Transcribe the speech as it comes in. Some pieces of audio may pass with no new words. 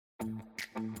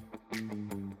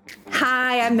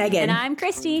Hi, I'm Megan. And I'm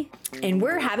Christy. And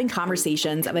we're having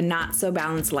conversations of a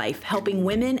not-so-balanced life, helping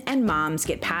women and moms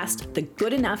get past the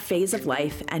good enough phase of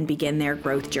life and begin their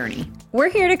growth journey.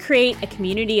 We're here to create a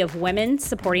community of women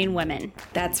supporting women.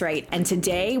 That's right. And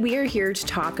today we are here to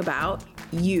talk about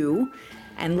you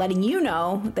and letting you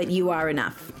know that you are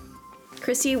enough.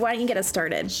 Christy, why don't you get us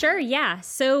started? Sure, yeah.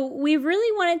 So we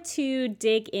really wanted to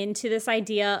dig into this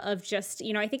idea of just,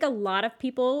 I think a lot of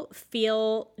people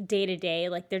feel day to day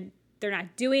like they're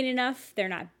not doing enough, they're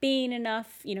not being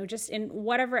enough, just in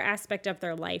whatever aspect of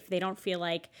their life, they don't feel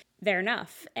like they're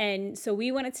enough. And so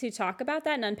we wanted to talk about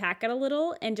that and unpack it a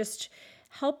little and just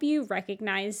help you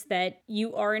recognize that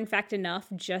you are in fact enough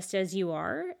just as you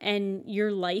are, and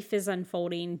your life is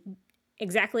unfolding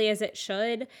exactly as it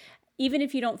should, even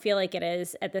if you don't feel like it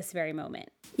is at this very moment.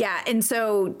 Yeah. And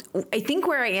so I think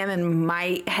where I am in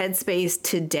my headspace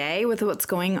today with what's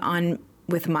going on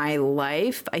with my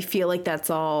life, I feel like that's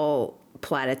all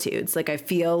platitudes. Like I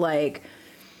feel like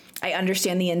I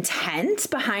understand the intent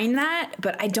behind that,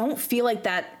 but I don't feel like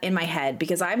that in my head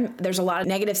because there's a lot of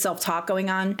negative self-talk going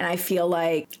on. And I feel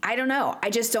like, I don't know, I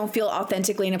just don't feel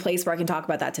authentically in a place where I can talk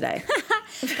about that today.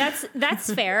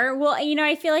 That's fair. Well,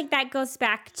 I feel like that goes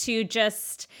back to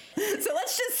just... So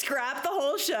let's just scrap the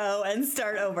whole show and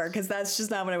start over because that's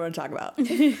just not what I want to talk about.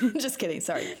 Just kidding.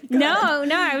 Sorry. No,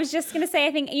 I was just going to say,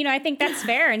 I think that's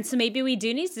fair. And so maybe we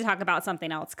do need to talk about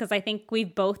something else because I think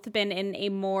we've both been in a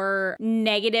more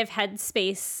negative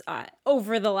headspace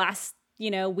over the last,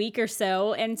 week or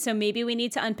so. And so maybe we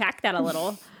need to unpack that a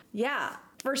little. Yeah.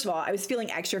 First of all, I was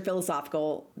feeling extra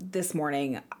philosophical this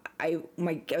morning. I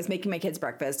was making my kids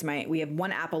breakfast. We have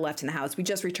one apple left in the house. We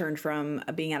just returned from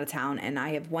being out of town, and I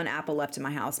have one apple left in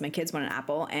my house. My kids want an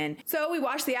apple, and so we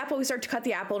washed the apple. We start to cut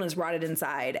the apple, and it's rotted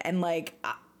inside. And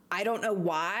I don't know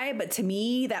why, but to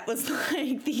me, that was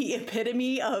like the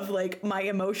epitome of like my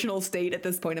emotional state at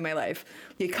this point in my life.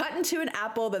 You cut into an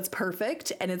apple that's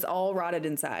perfect, and it's all rotted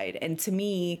inside. And to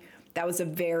me, that was a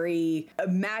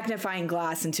magnifying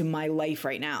glass into my life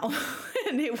right now.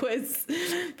 And it was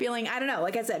feeling, I don't know,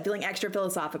 like I said, feeling extra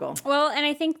philosophical. Well, and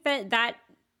I think that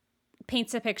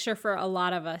paints a picture for a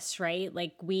lot of us, right?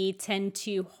 Like we tend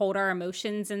to hold our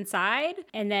emotions inside.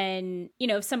 And then,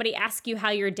 if somebody asks you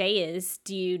how your day is,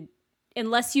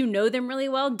 unless you know them really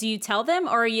well, do you tell them?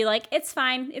 Or are you like, it's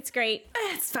fine, it's great?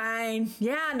 It's fine.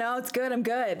 Yeah, no, it's good. I'm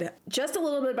good. Just a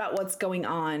little bit about what's going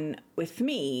on with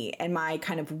me and my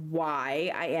kind of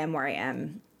why I am where I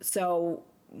am. So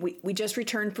we just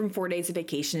returned from 4 days of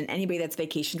vacation, and anybody that's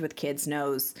vacationed with kids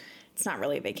knows it's not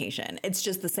really a vacation. It's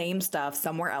just the same stuff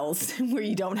somewhere else where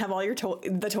you don't have all your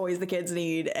the toys the kids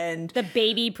need and the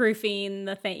baby proofing,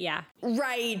 the thing. Yeah.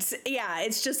 Right. Yeah.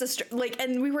 It's just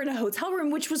and we were in a hotel room,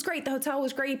 which was great. The hotel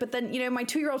was great. But then, my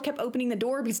 2-year-old kept opening the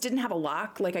door because it didn't have a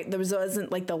lock. There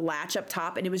wasn't like the latch up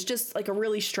top. And it was just like a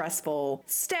really stressful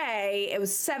stay. It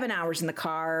was 7 hours in the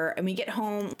car and we get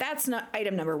home. That's not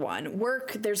item number one.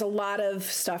 Work. There's a lot of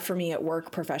stuff for me at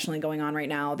work professionally going on right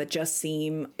now that just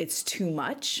it's too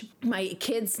much. My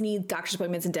kids need doctor's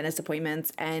appointments and dentist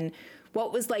appointments. And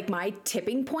what was like my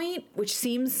tipping point, which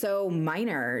seems so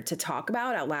minor to talk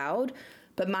about out loud,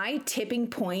 but my tipping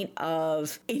point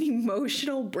of an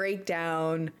emotional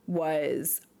breakdown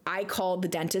was I called the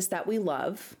dentist that we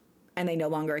love and they no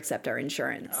longer accept our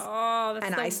insurance. Oh, that's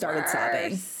and the I started worst.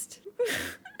 sobbing.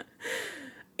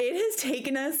 It has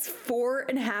taken us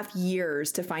 4.5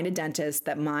 years to find a dentist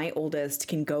that my oldest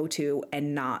can go to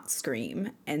and not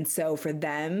scream. And so for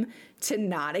them to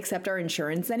not accept our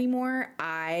insurance anymore,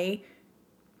 I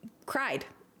cried.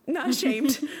 Not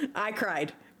ashamed. I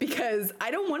cried because I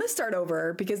don't want to start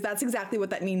over because that's exactly what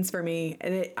that means for me.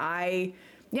 And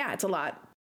it's a lot.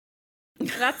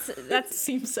 That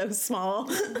seems so small.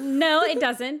 No, it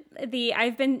doesn't.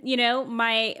 I've been,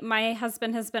 my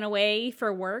husband has been away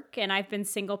for work and I've been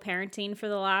single parenting for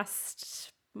the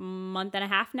last month and a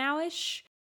half now-ish.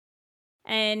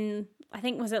 And I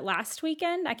think, was it last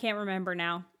weekend? I can't remember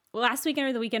now. Last weekend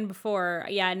or the weekend before.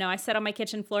 Yeah, no, I sat on my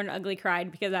kitchen floor and ugly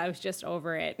cried because I was just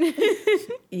over it.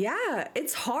 Yeah,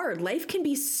 it's hard. Life can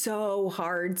be so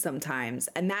hard sometimes.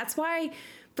 And that's why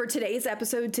for today's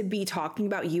episode to be talking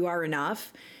about you are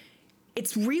enough,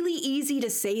 it's really easy to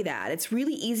say that. It's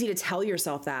really easy to tell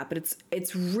yourself that, but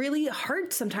it's really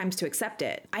hard sometimes to accept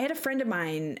it. I had a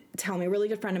really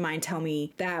good friend of mine tell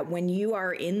me that when you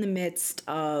are in the midst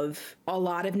of a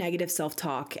lot of negative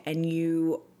self-talk and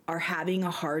you are having a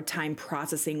hard time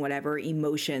processing whatever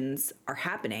emotions are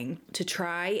happening, to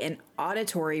try an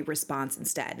auditory response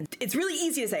instead. It's really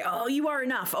easy to say, oh, you are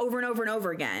enough, over and over and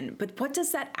over again. But what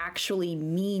does that actually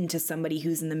mean to somebody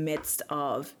who's in the midst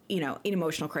of, an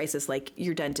emotional crisis, like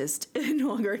your dentist no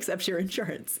longer accepts your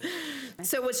insurance?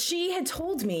 So what she had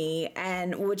told me,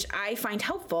 and which I find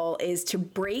helpful, is to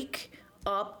break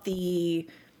up the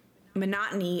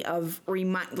monotony of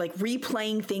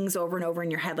replaying things over and over in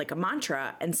your head like a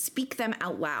mantra, and speak them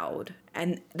out loud.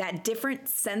 And that different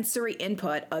sensory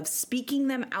input of speaking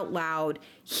them out loud,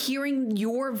 hearing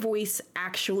your voice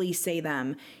actually say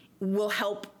them, will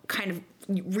help kind of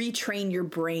retrain your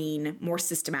brain more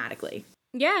systematically.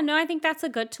 Yeah, no, I think that's a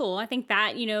good tool. I think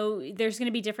that, there's going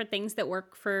to be different things that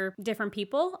work for different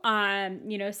people.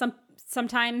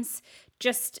 Sometimes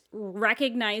just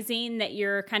recognizing that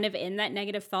you're kind of in that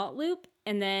negative thought loop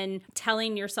and then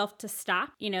telling yourself to stop,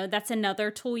 that's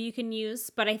another tool you can use.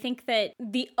 But I think that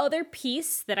the other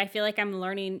piece that I feel like I'm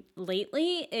learning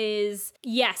lately is,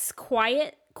 yes,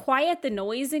 quiet the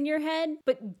noise in your head,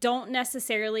 but don't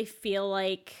necessarily feel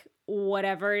like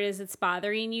whatever it is that's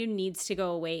bothering you needs to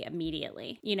go away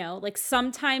immediately. Like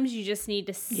sometimes you just need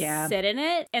to sit in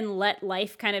it and let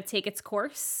life kind of take its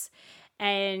course,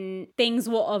 and things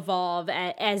will evolve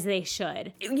as they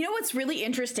should. What's really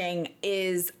interesting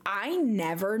is I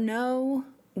never know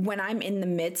when I'm in the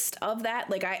midst of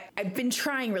that. Like I've been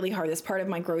trying really hard. This part of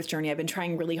my growth journey, I've been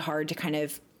trying really hard to kind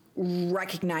of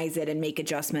recognize it and make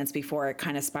adjustments before it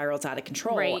kind of spirals out of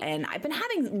control. Right. And I've been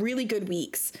having really good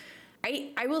weeks.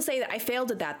 I will say that I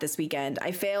failed at that this weekend.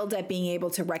 I failed at being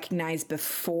able to recognize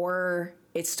before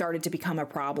it started to become a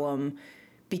problem,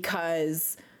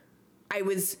 because I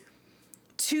was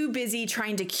too busy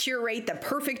trying to curate the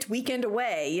perfect weekend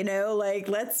away, like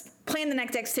let's plan the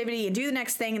next activity and do the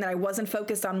next thing. And that I wasn't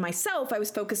focused on myself. I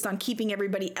was focused on keeping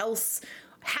everybody else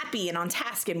happy and on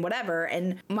task and whatever.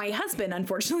 And my husband,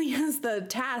 unfortunately, has the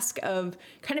task of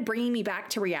kind of bringing me back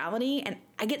to reality. And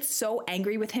I get so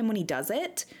angry with him when he does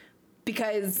it,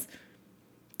 because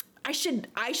I should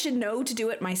know to do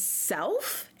it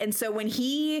myself. And so when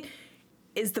he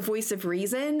is the voice of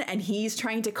reason and he's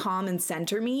trying to calm and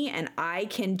center me, and I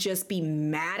can just be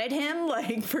mad at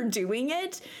him for doing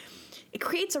it, it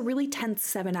creates a really tense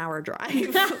 7-hour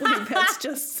drive.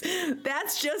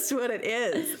 That's just what it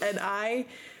is. And I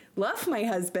love my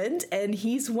husband and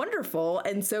he's wonderful.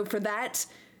 And so for that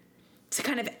to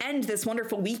kind of end this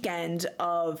wonderful weekend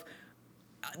of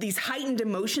these heightened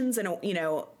emotions and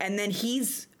then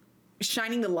he's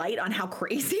shining the light on how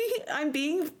crazy I'm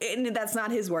being, and that's not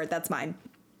his word, that's mine.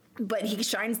 But he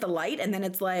shines the light, and then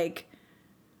it's like,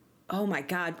 oh my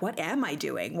God, what am I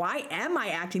doing? Why am I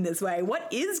acting this way?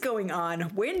 What is going on?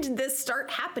 When did this start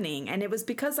happening? And it was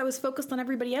because I was focused on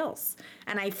everybody else.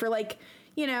 And I, for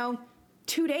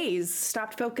 2 days,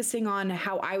 stopped focusing on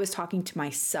how I was talking to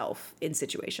myself in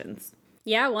situations.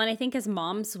 Yeah, well, and I think as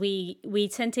moms, we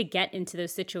tend to get into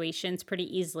those situations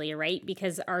pretty easily, right?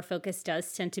 Because our focus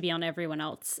does tend to be on everyone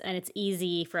else. And it's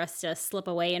easy for us to slip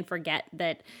away and forget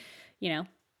that,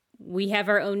 we have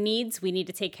our own needs. We need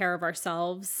to take care of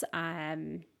ourselves.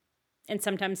 And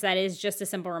sometimes that is just a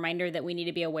simple reminder that we need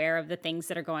to be aware of the things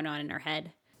that are going on in our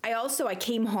head. I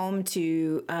came home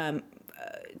to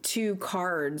 2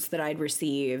 cards that I'd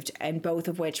received, and both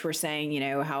of which were saying,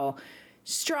 how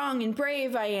strong and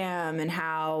brave I am, and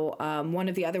how one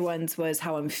of the other ones was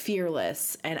how I'm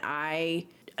fearless. And I,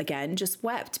 again, just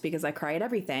wept because I cry at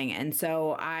everything. And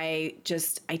so I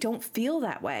don't feel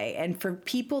that way. And for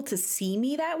people to see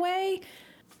me that way,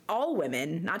 all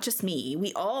women, not just me,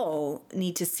 we all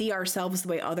need to see ourselves the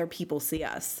way other people see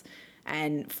us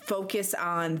and focus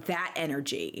on that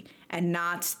energy and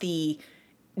not the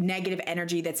negative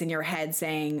energy that's in your head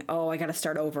saying, oh, I got to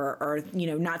start over, or,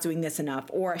 not doing this enough,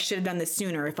 or I should have done this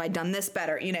sooner. If I'd done this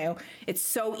better, it's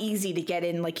so easy to get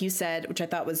in, like you said, which I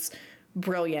thought was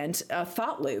brilliant, a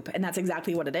thought loop. And that's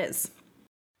exactly what it is.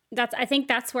 I think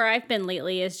that's where I've been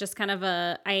lately, is just kind of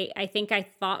I think I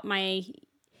thought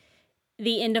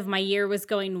the end of my year was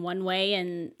going one way,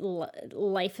 and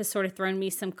life has sort of thrown me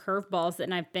some curveballs,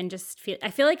 and I've been I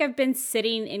feel like I've been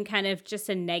sitting in kind of just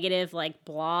a negative,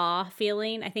 blah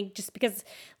feeling. I think just because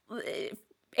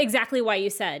exactly why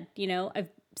you said, I've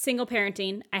single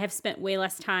parenting, I have spent way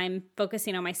less time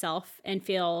focusing on myself and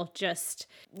feel just,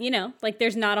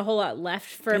 there's not a whole lot left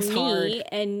for me. Hard.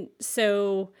 And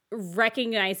so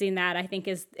recognizing that, I think,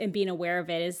 and being aware of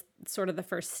it is sort of the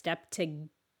first step to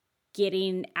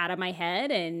getting out of my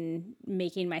head and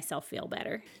making myself feel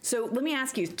better. So let me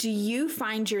ask you, do you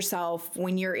find yourself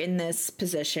when you're in this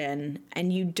position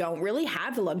and you don't really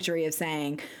have the luxury of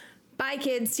saying, bye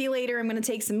kids, see you later. I'm going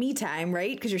to take some me time,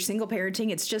 right? Because you're single parenting.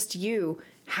 It's just you.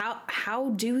 How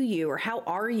do you, or how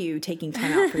are you taking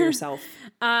time out for yourself?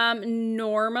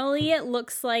 Normally it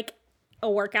looks like a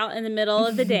workout in the middle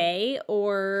of the day,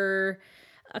 or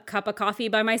a cup of coffee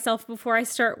by myself before I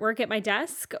start work at my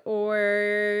desk,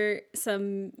 or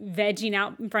some vegging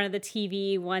out in front of the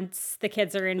TV once the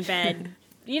kids are in bed.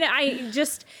 I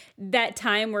just, that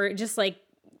time where just like,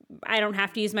 I don't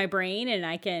have to use my brain and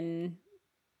I can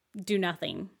do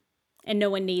nothing and no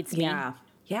one needs me. Yeah,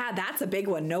 that's a big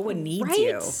one. No one needs right?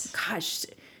 you. Gosh,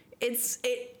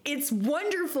 it's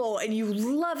wonderful and you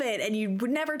love it and you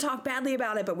would never talk badly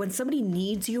about it. But when somebody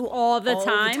needs you all the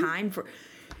time for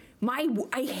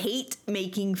I hate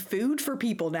making food for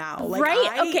people now. Like,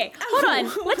 right? Okay, hold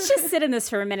on. Let's just sit in this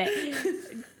for a minute.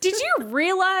 Did you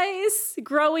realize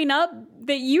growing up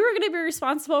that you were going to be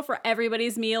responsible for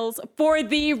everybody's meals for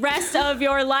the rest of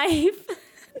your life?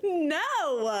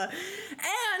 No.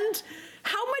 And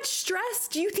how much stress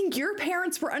do you think your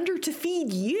parents were under to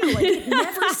feed you? Like, it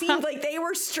never seemed like they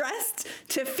were stressed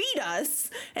to feed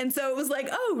us. And so it was like,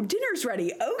 oh, dinner's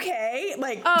ready. Okay.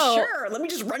 Like, sure, let me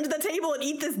just run to the table and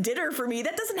eat this dinner for me.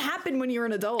 That doesn't happen when you're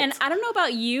an adult. And I don't know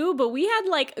about you, but we had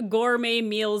like gourmet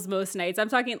meals most nights. I'm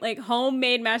talking like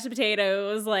homemade mashed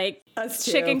potatoes, like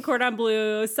chicken cordon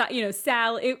bleu,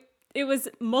 salad. It was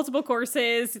multiple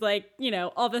courses, like,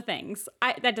 all the things.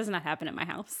 That does not happen at my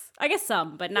house. I guess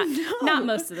some, but not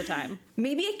most of the time.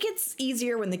 Maybe it gets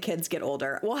easier when the kids get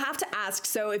older. We'll have to ask.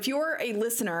 So if you're a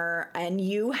listener and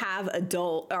you have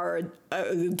adult children,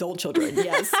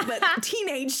 yes, but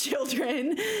teenage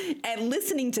children, and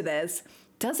listening to this,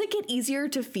 does it get easier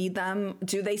to feed them?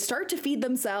 Do they start to feed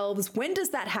themselves? When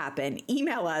does that happen?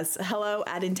 Email us,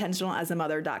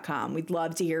 hello@intentionalasamother.com. We'd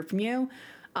love to hear from you.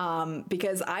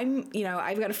 Because I've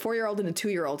got a 4-year-old and a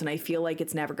 2-year-old and I feel like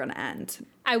it's never going to end.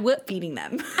 I will feeding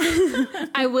them.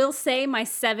 I will say my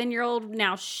 7-year-old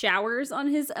now showers on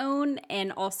his own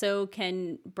and also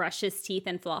can brush his teeth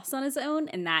and floss on his own.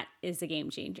 And that is a game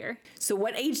changer. So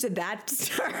what age did that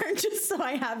start? Just so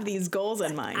I have these goals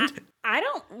in mind. I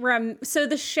don't so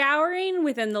the showering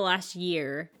within the last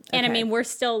year, and I mean, we're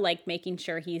still like making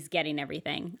sure he's getting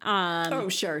everything.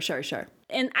 Sure.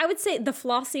 And I would say the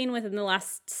flossing within the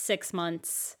last 6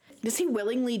 months. Does he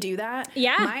willingly do that?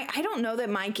 Yeah. I don't know that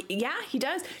yeah, he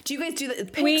does. Do you guys do the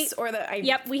pics or the...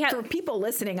 Yep, we have... For people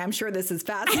listening, I'm sure this is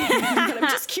fascinating, but I'm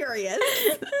just curious.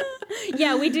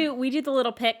 Yeah, we do the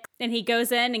little pic, and he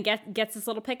goes in and gets his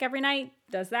little pic every night,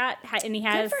 does that, and he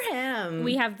has... Good for him.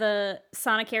 We have the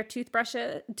Sonicare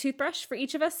toothbrush for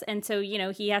each of us, and so,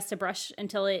 he has to brush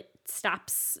until it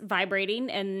stops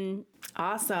vibrating. And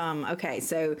awesome. Okay,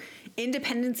 so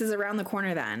independence is around the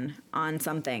corner then on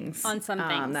some things.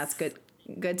 That's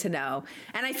good to know.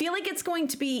 And I feel like it's going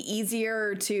to be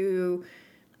easier to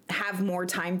have more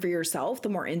time for yourself the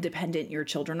more independent your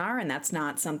children are, and that's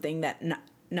not something that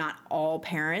not all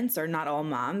parents or not all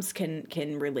moms can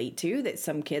relate to, that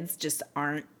some kids just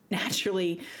aren't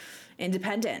naturally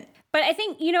independent. But I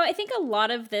think a lot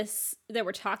of this that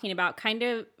we're talking about kind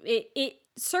of it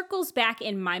circles back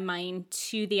in my mind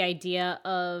to the idea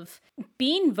of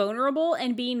being vulnerable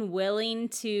and being willing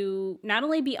to not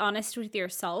only be honest with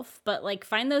yourself, but like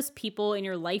find those people in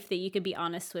your life that you could be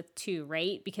honest with too,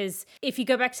 right? Because if you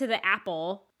go back to the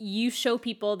Apple, you show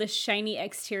people this shiny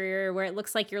exterior where it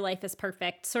looks like your life is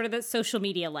perfect, sort of the social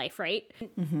media life, right?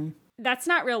 Mm-hmm. That's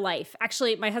not real life.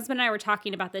 Actually, my husband and I were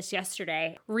talking about this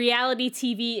yesterday. Reality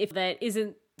TV, if that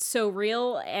isn't so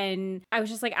real. And I was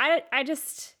just like,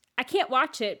 I can't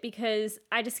watch it because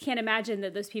I just can't imagine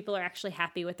that those people are actually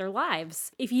happy with their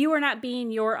lives. If you are not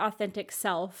being your authentic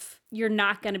self, you're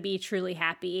not going to be truly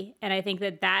happy. And I think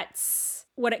that that's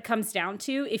what it comes down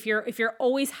to. If you're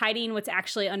always hiding what's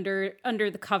actually under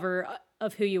the cover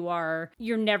of who you are,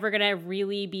 you're never going to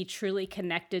really be truly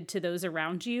connected to those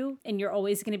around you. And you're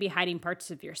always going to be hiding parts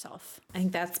of yourself. I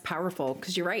think that's powerful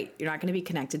because you're right. You're not going to be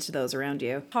connected to those around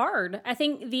you. Hard. I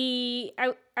think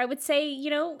I would say,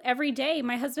 every day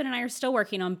my husband and I are still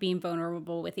working on being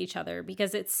vulnerable with each other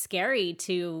because it's scary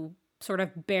to sort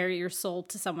of bare your soul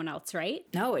to someone else, right?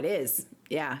 No, it is.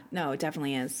 Yeah, no, it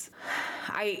definitely is.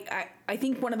 I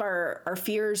think one of our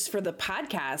fears for the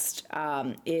podcast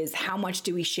is how much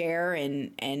do we share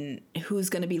and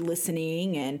who's going to be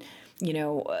listening, and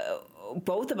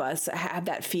both of us have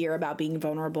that fear about being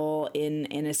vulnerable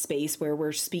in a space where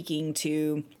we're speaking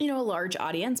to, a large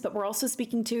audience, but we're also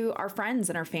speaking to our friends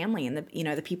and our family and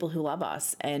the people who love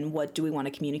us, and what do we want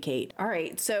to communicate. All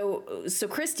right. So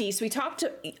Christy, we talked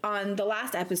on the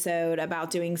last episode about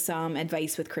doing some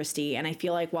advice with Christy. And I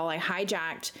feel like while I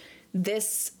hijacked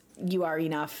this You Are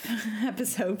Enough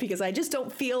episode because I just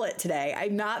don't feel it today.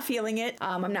 I'm not feeling it.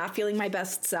 I'm not feeling my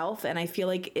best self. And I feel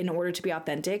like in order to be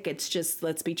authentic, it's just,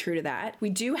 let's be true to that. We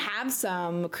do have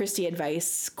some Christy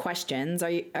advice questions.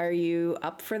 Are you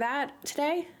up for that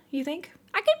today, you think?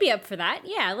 I could be up for that.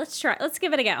 Yeah, let's try. Let's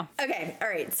give it a go. Okay. All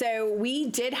right. So we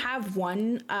did have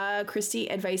one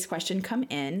Christy advice question come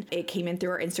in. It came in through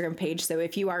our Instagram page. So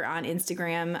if you are on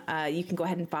Instagram, you can go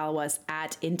ahead and follow us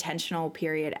at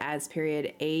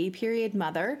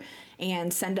intentional.as.a.mother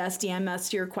and send us, DM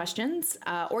us your questions.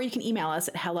 Or you can email us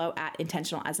at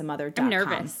hello@intentionalasamother.com. I'm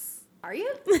nervous. Are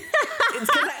you?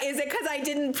 Is it because I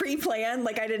didn't pre-plan?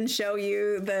 Like I didn't show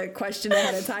you the question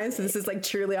ahead of time, so this is like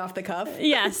truly off the cuff?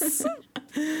 Yes.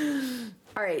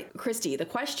 All right, Christy, the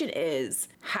question is,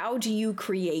 how do you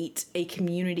create a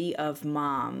community of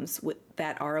moms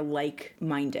that are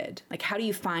like-minded? Like, how do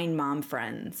you find mom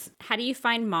friends? How do you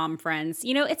find mom friends?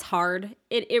 You know, it's hard.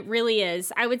 It really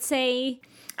is. I would say...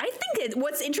 I think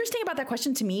what's interesting about that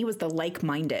question to me was the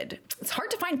like-minded. It's hard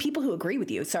to find people who agree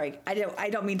with you. Sorry, I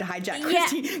don't mean to hijack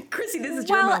Christy. Yeah. Christy, this is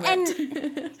your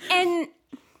moment. and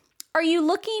are you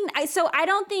looking? I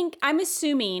don't think, I'm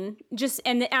assuming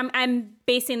and I'm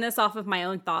basing this off of my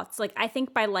own thoughts. Like I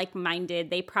think by like-minded,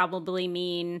 they probably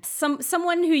mean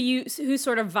someone who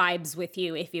sort of vibes with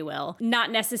you, if you will,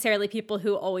 not necessarily people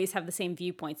who always have the same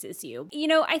viewpoints as you. You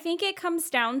know, I think it comes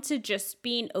down to just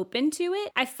being open to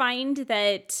it. I find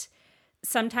that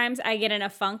sometimes I get in a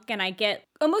funk and I get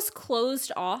almost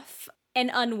closed off and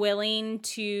unwilling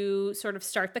to sort of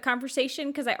start the conversation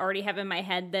because I already have in my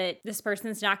head that this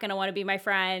person's not going to want to be my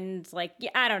friend. Like, yeah,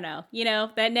 I don't know,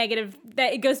 that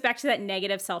it goes back to that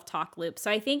negative self-talk loop.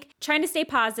 So I think trying to stay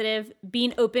positive,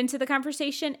 being open to the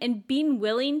conversation, and being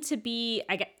willing to be,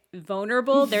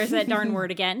 vulnerable. There's that darn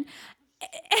word again.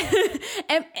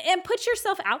 and put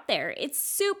yourself out there. It's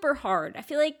super hard. I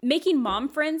feel like making mom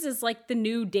friends is like the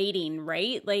new dating,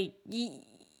 right? Like,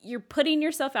 you're putting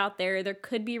yourself out there. There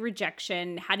could be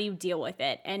rejection. How do you deal with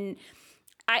it? And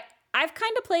I've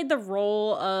kind of played the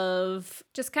role of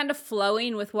just kind of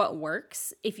flowing with what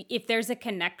works. If there's a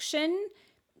connection,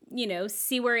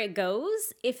 see where it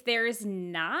goes. If there's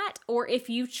not, or if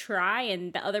you try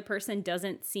and the other person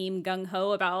doesn't seem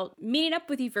gung-ho about meeting up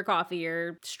with you for coffee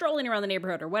or strolling around the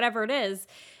neighborhood or whatever it is,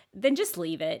 then just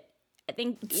leave it. I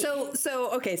think so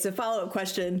follow-up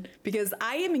question, because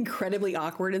I am incredibly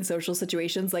awkward in social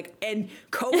situations, and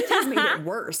COVID has made it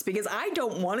worse because I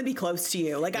don't want to be close to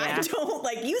you. Like, yeah. I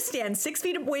don't, you stand 6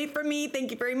 feet away from me.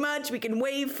 Thank you very much. We can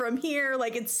wave from here.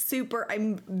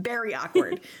 I'm very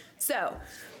awkward. So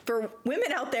for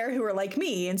women out there who are like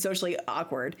me and socially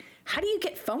awkward, how do you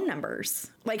get phone numbers?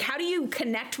 How do you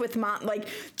connect with mom?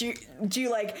 Do you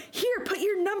here, put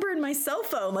your number in my cell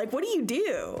phone? What do you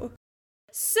do?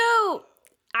 So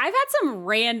I've had some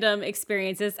random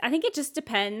experiences. I think it just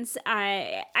depends.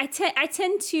 I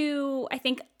tend to, I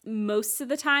think most of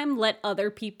the time, let other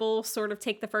people sort of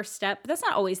take the first step, but that's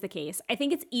not always the case. I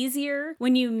think it's easier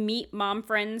when you meet mom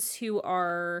friends who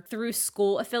are through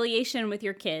school affiliation with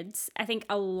your kids. I think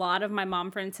a lot of my mom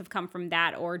friends have come from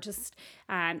that, or just,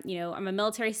 I'm a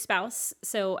military spouse.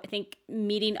 So I think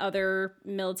meeting other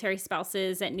military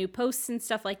spouses at new posts and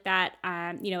stuff like that,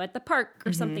 at the park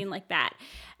or something like that.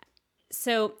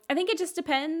 So I think it just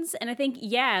depends. And I think,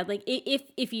 yeah,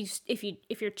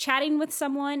 if you're chatting with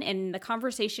someone and the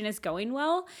conversation is going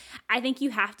well, I think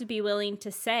you have to be willing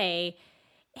to say,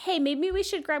 hey, maybe we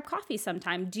should grab coffee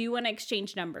sometime. Do you want to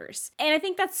exchange numbers? And I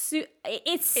think it's scary.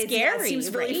 It seems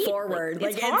really forward.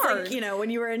 It's hard. It's when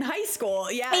you were in high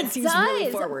school. Yeah, it seems really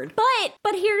forward.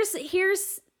 But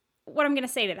here's what I'm going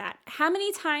to say to that. How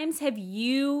many times have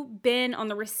you been on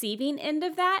the receiving end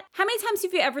of that? How many times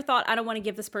have you ever thought, I don't want to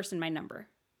give this person my number?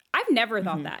 I've never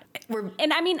thought that. We're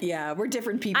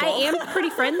different people. I am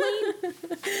pretty friendly.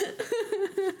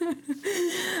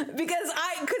 Because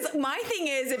my thing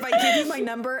is, if I give you my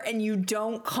number and you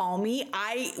don't call me,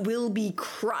 I will be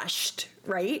crushed,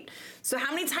 right? So how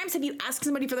many times have you asked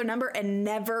somebody for their number and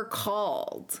never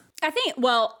called? I think,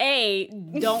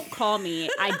 don't call me.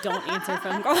 I don't answer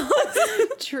phone calls.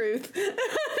 Truth.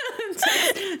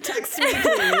 Text me,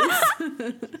 please.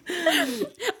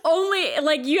 Only,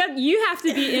 you have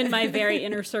to be in my very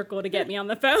inner circle to get me on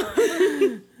the phone.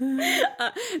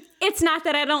 It's not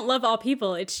that I don't love all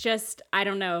people. It's just, I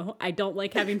don't know. I don't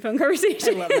like having phone conversations.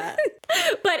 I love that.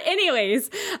 But anyways,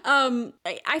 I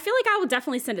feel like I will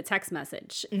definitely send a text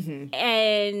message. Mm-hmm.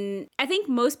 And I think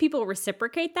most people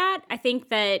reciprocate that. I think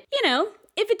that,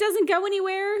 if it doesn't go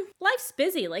anywhere, life's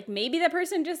busy. Maybe that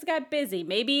person just got busy.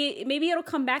 Maybe it'll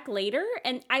come back later.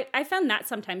 And I found that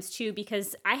sometimes too,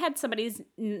 because I had somebody's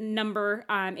number.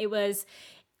 It was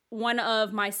one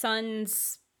of my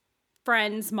son's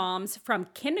friends' moms from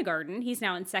kindergarten. He's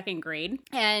now in 2nd grade.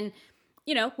 And,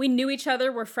 you know, we knew each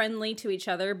other, were friendly to each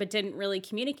other, but didn't really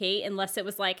communicate unless it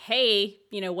was like, hey,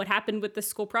 you know, what happened with the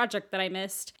school project that I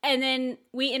missed? And then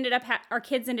we ended up, our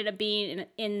kids ended up being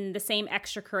in the same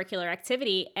extracurricular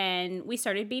activity, and we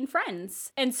started being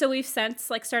friends. And so we've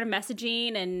since like started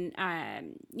messaging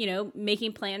and, you know,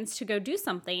 making plans to go do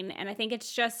something. And I think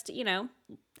it's just, you know,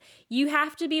 you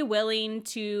have to be willing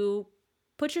to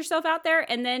put yourself out there,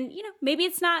 and then, you know, maybe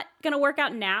it's not going to work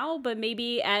out now, but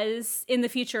maybe as in the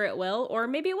future it will, or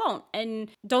maybe it won't. And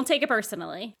don't take it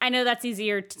personally. I know that's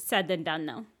easier said than done,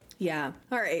 though. Yeah.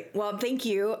 All right. Well, thank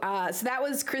you. So that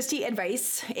was Christy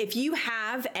advice. If you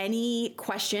have any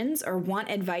questions or want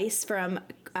advice from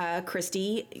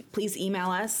Christy, please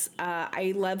email us.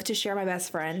 I love to share my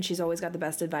best friend. She's always got the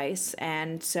best advice.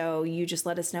 And so you just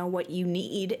let us know what you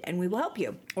need and we will help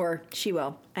you, or she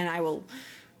will, and I will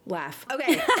laugh.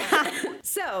 Okay.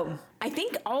 So I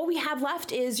think all we have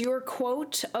left is your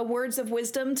quote, words of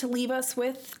wisdom to leave us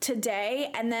with today.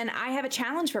 And then I have a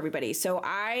challenge for everybody. So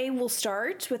I will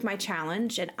start with my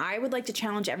challenge, and I would like to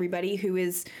challenge everybody who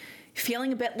is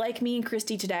feeling a bit like me and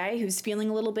Christy today, who's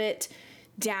feeling a little bit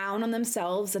down on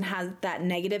themselves and has that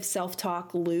negative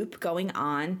self-talk loop going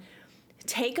on.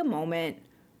 Take a moment,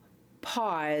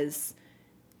 pause,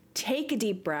 take a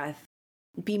deep breath,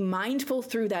 be mindful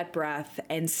through that breath,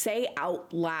 and say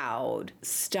out loud,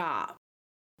 stop,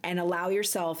 and allow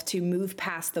yourself to move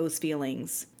past those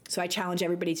feelings. So I challenge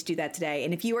everybody to do that today.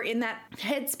 And if you are in that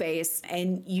headspace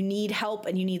and you need help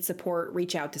and you need support,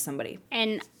 reach out to somebody.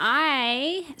 And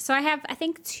I have, I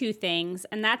think, 2 things.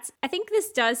 And that's, I think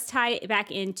this does tie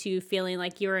back into feeling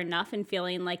like you're enough and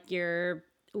feeling like you're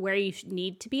where you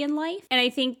need to be in life. And I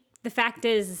think the fact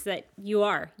is that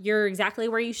you're exactly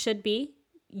where you should be.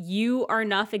 You are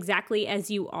enough exactly as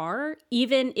you are,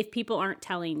 even if people aren't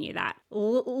telling you that.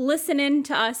 Listen in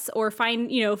to us, or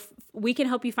find, you know, we can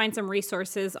help you find some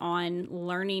resources on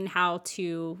learning how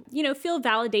to, you know, feel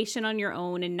validation on your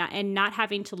own and not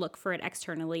having to look for it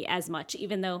externally as much,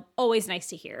 even though always nice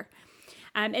to hear.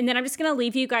 And then I'm just going to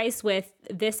leave you guys with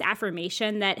this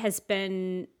affirmation that has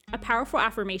been a powerful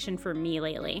affirmation for me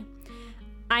lately.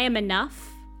 I am enough.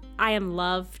 I am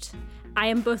loved. I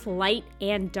am both light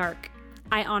and dark.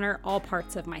 I honor all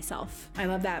parts of myself. I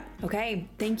love that. Okay.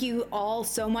 Thank you all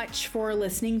so much for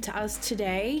listening to us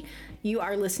today. You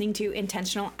are listening to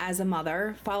Intentional as a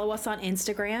Mother. Follow us on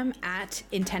Instagram at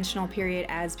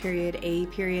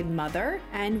intentional_as_a_mother.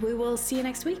 And we will see you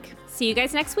next week. See you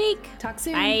guys next week. Talk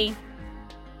soon. Bye.